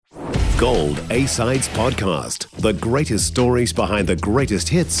Gold A-Sides Podcast. The greatest stories behind the greatest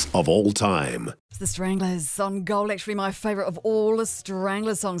hits of all time. It's the Stranglers on Gold. Actually, my favourite of all the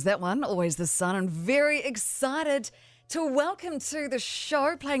Stranglers songs. That one, Always the Sun. And very excited to welcome to the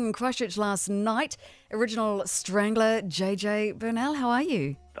show, playing in Christchurch last night, original Strangler, JJ Burnell. How are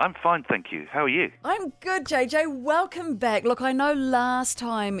you? I'm fine, thank you. How are you? I'm good, JJ. Welcome back. Look, I know last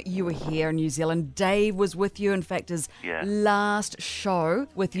time you were here in New Zealand, Dave was with you. In fact, his last show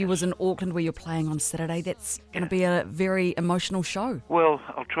with you was in Auckland, where you're playing on Saturday. That's going to be a very emotional show. Well,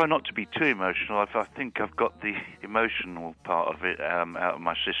 I'll try not to be too emotional. I think I've got the emotional part of it out of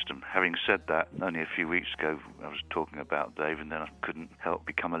my system. Having said that, only a few weeks ago I was talking about Dave, and then I couldn't help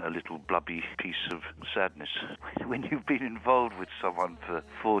become a little blubby piece of sadness. When you've been involved with someone for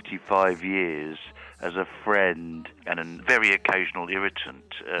 45 years as a friend and a very occasional irritant,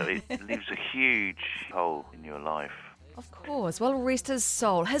 it leaves a huge hole in your life. Of course. Well, rest his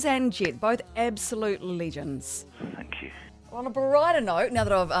soul. His and Jet, both absolute legends. Thank you. On a brighter note, now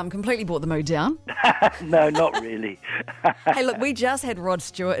that I've completely brought the mood down. No, not really. Hey, look, we just had Rod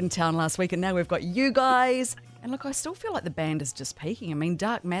Stewart in town last week, and now we've got you guys. And look, I still feel like the band is just peaking. I mean,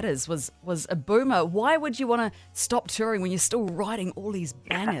 Dark Matters was a boomer. Why would you want to stop touring when you're still writing all these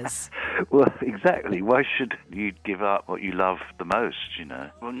bangers? Well, exactly. Why should you give up what you love the most, you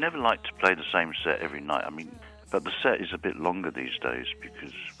know? Well, never like to play the same set every night. I mean, but the set is a bit longer these days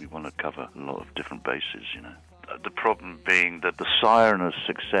because we want to cover a lot of different bases, you know. The problem being that the siren of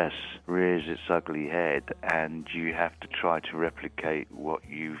success rears its ugly head, and you have to try to replicate what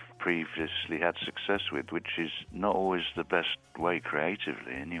you've previously had success with, which is not always the best way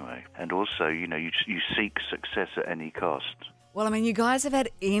creatively anyway. And also, you know, you seek success at any cost. Well, I mean, you guys have had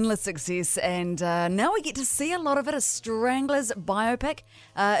endless success, and now we get to see a lot of it. A Stranglers biopic.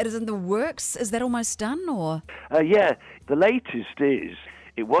 It is in the works. Is that almost done, or? Yeah, the latest is...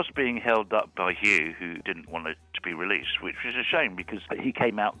 It was being held up by Hugh, who didn't want it to be released, which is a shame because he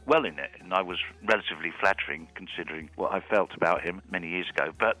came out well in it, and I was relatively flattering considering what I felt about him many years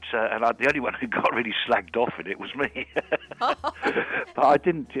ago. But the only one who got really slagged off in it was me. But I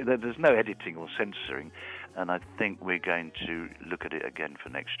didn't. There's no editing or censoring, and I think we're going to look at it again for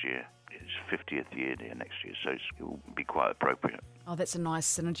next year. It's 50th year next year, so it will be quite appropriate. Oh, that's a nice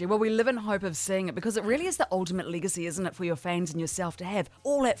synergy. Well, we live in hope of seeing it because it really is the ultimate legacy, isn't it, for your fans and yourself to have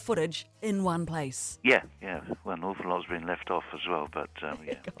all that footage in one place? Yeah. Well, an awful lot's been left off as well, but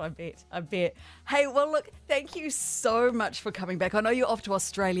yeah. God, I bet. Hey, well, look, thank you so much for coming back. I know you're off to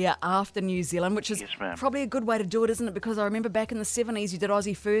Australia after New Zealand, which is probably a good way to do it, isn't it? Because I remember back in the 70s you did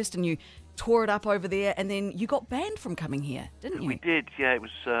Aussie first and you tore it up over there, and then you got banned from coming here, didn't you? We did, yeah. It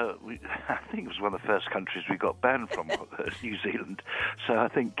was. I think it was one of the first countries we got banned from, New Zealand. So I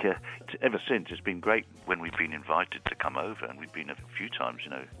think ever since it's been great when we've been invited to come over, and we've been a few times.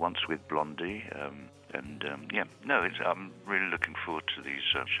 You know, once with Blondie. I'm really looking forward to these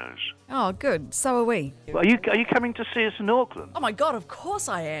shows. Oh, good. So are we. Well, are you coming to see us in Auckland? Oh my God, of course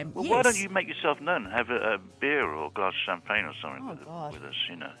I am. Well, yes. Why don't you make yourself known and have a beer or a glass of champagne or something with us,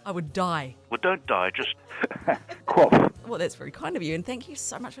 you know? I would die. Well, don't die, just quaff. Well, that's very kind of you, and thank you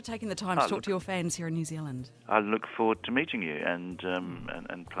so much for taking the time to talk to your fans here in New Zealand. I look forward to meeting you and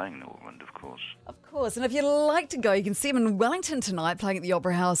playing in Auckland, of course. Of course, and if you'd like to go, you can see him in Wellington tonight, playing at the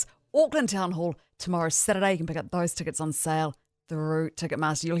Opera House, Auckland Town Hall tomorrow, Saturday. You can pick up those tickets on sale through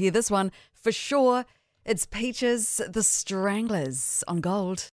Ticketmaster. You'll hear this one for sure. It's Peaches, the Stranglers on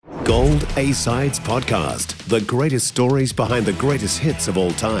Gold. Gold A-Sides Podcast. The greatest stories behind the greatest hits of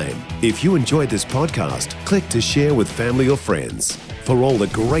all time. If you enjoyed this podcast, click to share with family or friends. For all the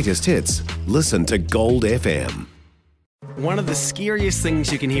greatest hits, listen to Gold FM. One of the scariest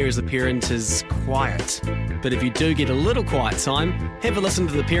things you can hear as a parent is quiet. But if you do get a little quiet time, have a listen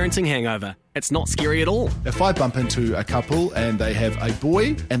to The Parenting Hangover. It's not scary at all. If I bump into a couple and they have a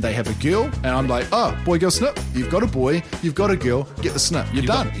boy and they have a girl, and I'm like, oh, boy, girl, snip. You've got a boy, you've got a girl, get the snip. You're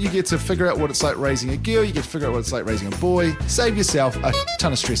done. You get to figure out what it's like raising a girl, you get to figure out what it's like raising a boy, save yourself a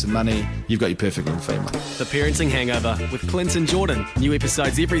ton of stress and money, you've got your perfect little family. The Parenting Hangover with Clint and Jordan. New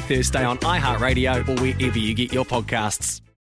episodes every Thursday on iHeartRadio or wherever you get your podcasts.